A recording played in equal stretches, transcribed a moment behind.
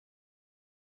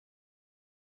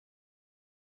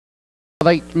With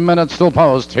 8 minutes to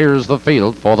post, here's the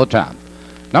field for the 10th.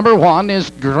 Number 1 is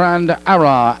Grand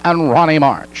Era and Ronnie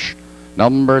March.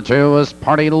 Number 2 is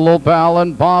Party LOBELL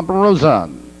and Bob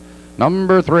Rosen.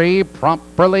 Number 3,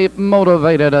 Properly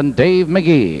Motivated and Dave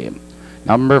McGee.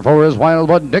 Number 4 is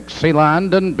Wildwood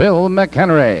Dixieland and Bill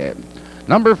McHenry.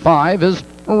 Number 5 is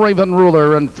Raven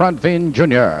Ruler and Fred Veen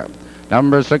Jr.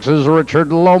 Number 6 is Richard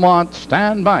Lomont.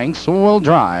 Stan Banks will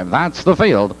drive. That's the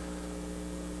field.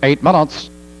 8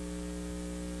 minutes.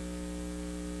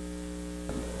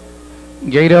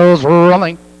 Gato's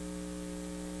rolling.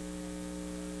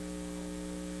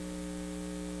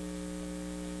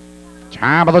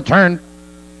 Top of the turn.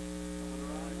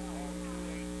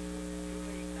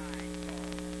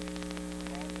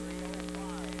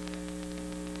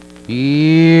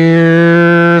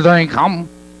 Here they come.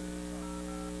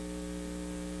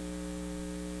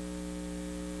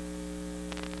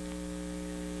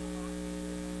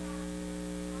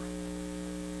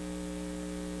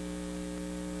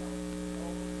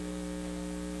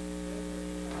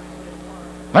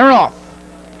 They're off.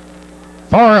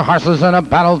 4 horses in a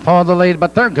battle for the lead,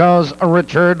 but there goes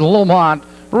Richard Lomont.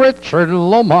 Richard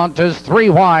Lomont is 3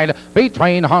 wide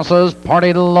between horses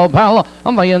Party LOBELL.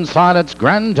 On the inside, it's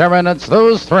Grand Era, and it's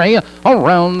those 3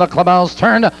 around the clubhouse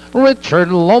turn. Richard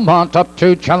Lomont up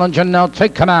to challenge and now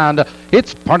take command.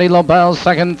 It's Party LOBELL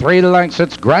second, 3 lengths.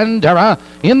 It's Grand Era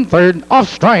in third. Off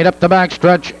stride up the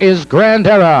backstretch is Grand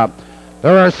Era.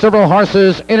 There are several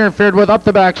horses interfered with up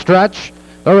the backstretch.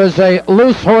 There is a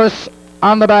loose horse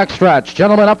on the backstretch.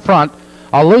 Gentlemen up front,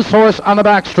 a loose horse on the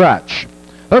backstretch.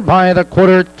 They're by the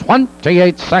quarter,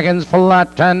 28 seconds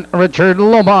flat, and Richard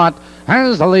Lomont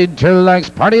has the lead 2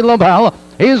 lengths. Party LOBELL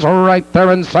is right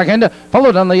there in second,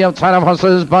 followed on the outside of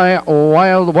horses by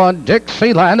Wildwood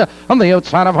Dixieland. On the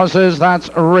outside of horses,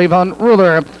 that's Raven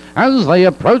Ruler. As they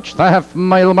approach the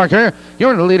half-mile marker,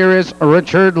 your leader is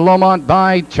Richard Lomont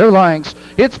by 2 lengths.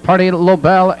 It's Party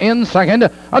LOBELL in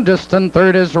second. A distant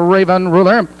third is Raven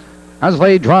Ruler. As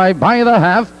they drive by the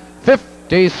half,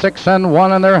 56 and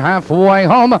 1, and they're halfway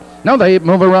home. Now they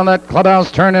move around that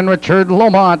clubhouse turn, and Richard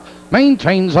Lomont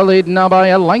maintains a lead now by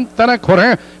a length and a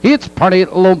quarter. It's Party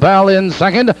LOBELL in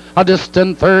second. A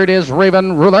distant third is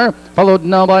Raven Ruler, followed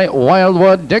now by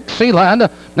Wildwood Dixieland.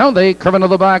 Now they curve into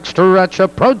the back stretch,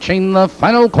 approaching the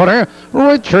final quarter.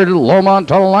 Richard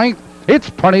Lomont a length. It's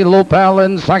Party LOBELL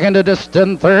in second, a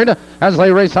distant third. As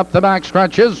they race up the back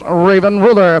stretches, Raven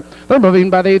Ruler. They're moving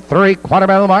by the 3/4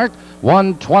 mile mark.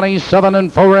 1:27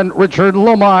 and 4, and Richard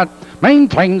Lomont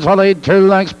maintains a lead 2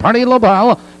 lengths. Party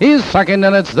LOBELL is second,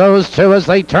 and it's those 2 as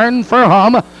they turn for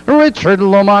home. Richard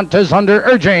Lomont is under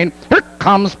urging. Here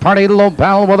comes Party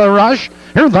LOBELL with a rush.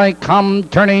 Here they come,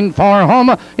 turning for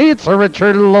home. It's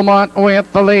Richard Lomont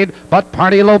with the lead, but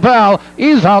Party LOBELL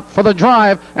is out for the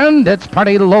drive, and it's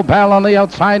Party LOBELL on the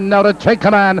outside now to take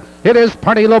command. It is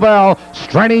Party LOBELL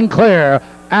striding clear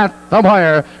at the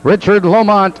wire. Richard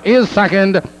Lomont is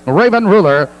second. Raven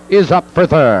Ruler is up for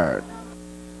third.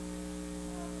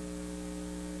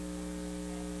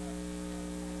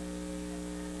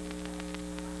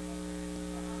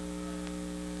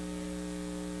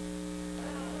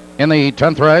 In the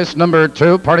 10th race, number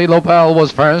 2, Party LOBELL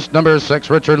was first. Number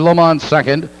 6, Richard Lomont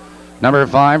second. Number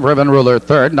 5, Raven Ruler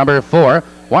third. Number 4,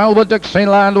 Wildwood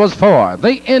Dixieland was 4.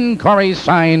 The inquiry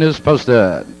sign is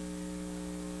posted.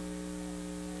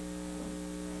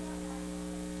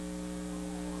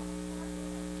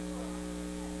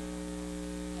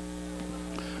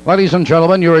 Ladies and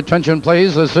gentlemen, your attention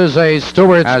please. This is a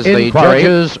stewards as inquiry. The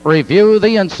judges review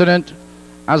the incident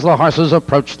as the horses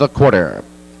approach the quarter.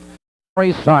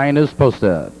 The sign is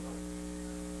posted.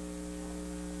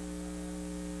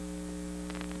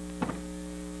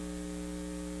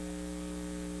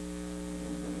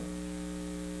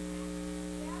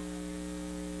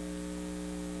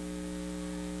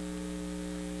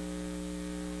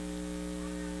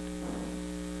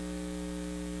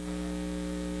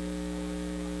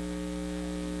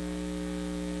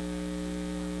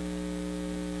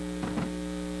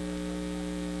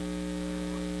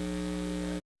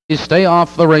 Stay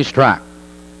off the racetrack.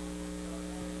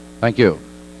 Thank you.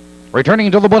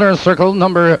 Returning to the winner's circle,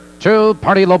 number 2,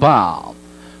 Party LOBELL.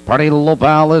 Party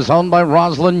LOBELL is owned by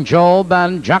Rosalind Job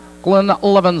and Jacqueline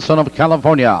Levinson of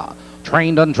California.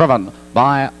 Trained and driven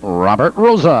by Robert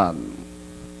Rosen.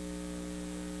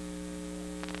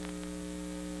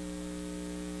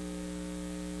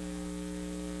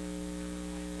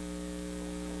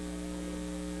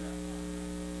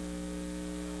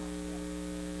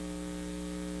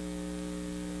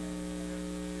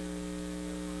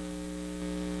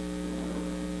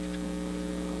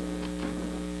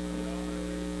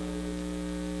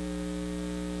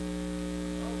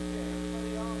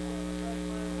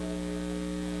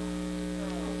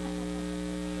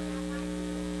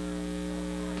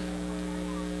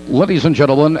 Ladies and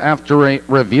gentlemen, after a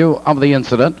review of the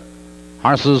incident,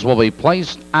 horses will be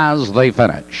placed as they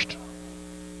finished.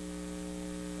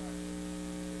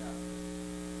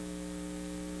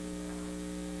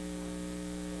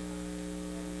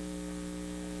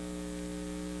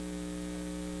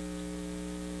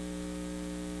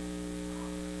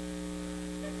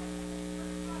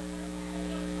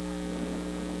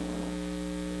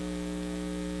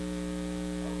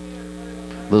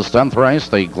 This 10th race,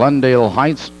 the Glendale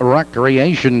Heights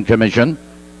Recreation Commission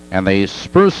and the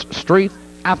Spruce Street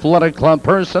Athletic Club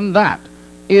purse, and that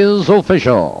is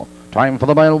official. Time for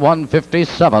the mile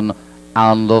 157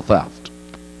 and the theft.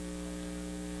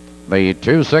 The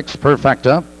 2-6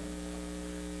 Perfecta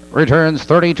returns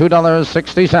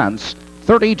 $32.60,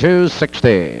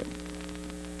 $32.60.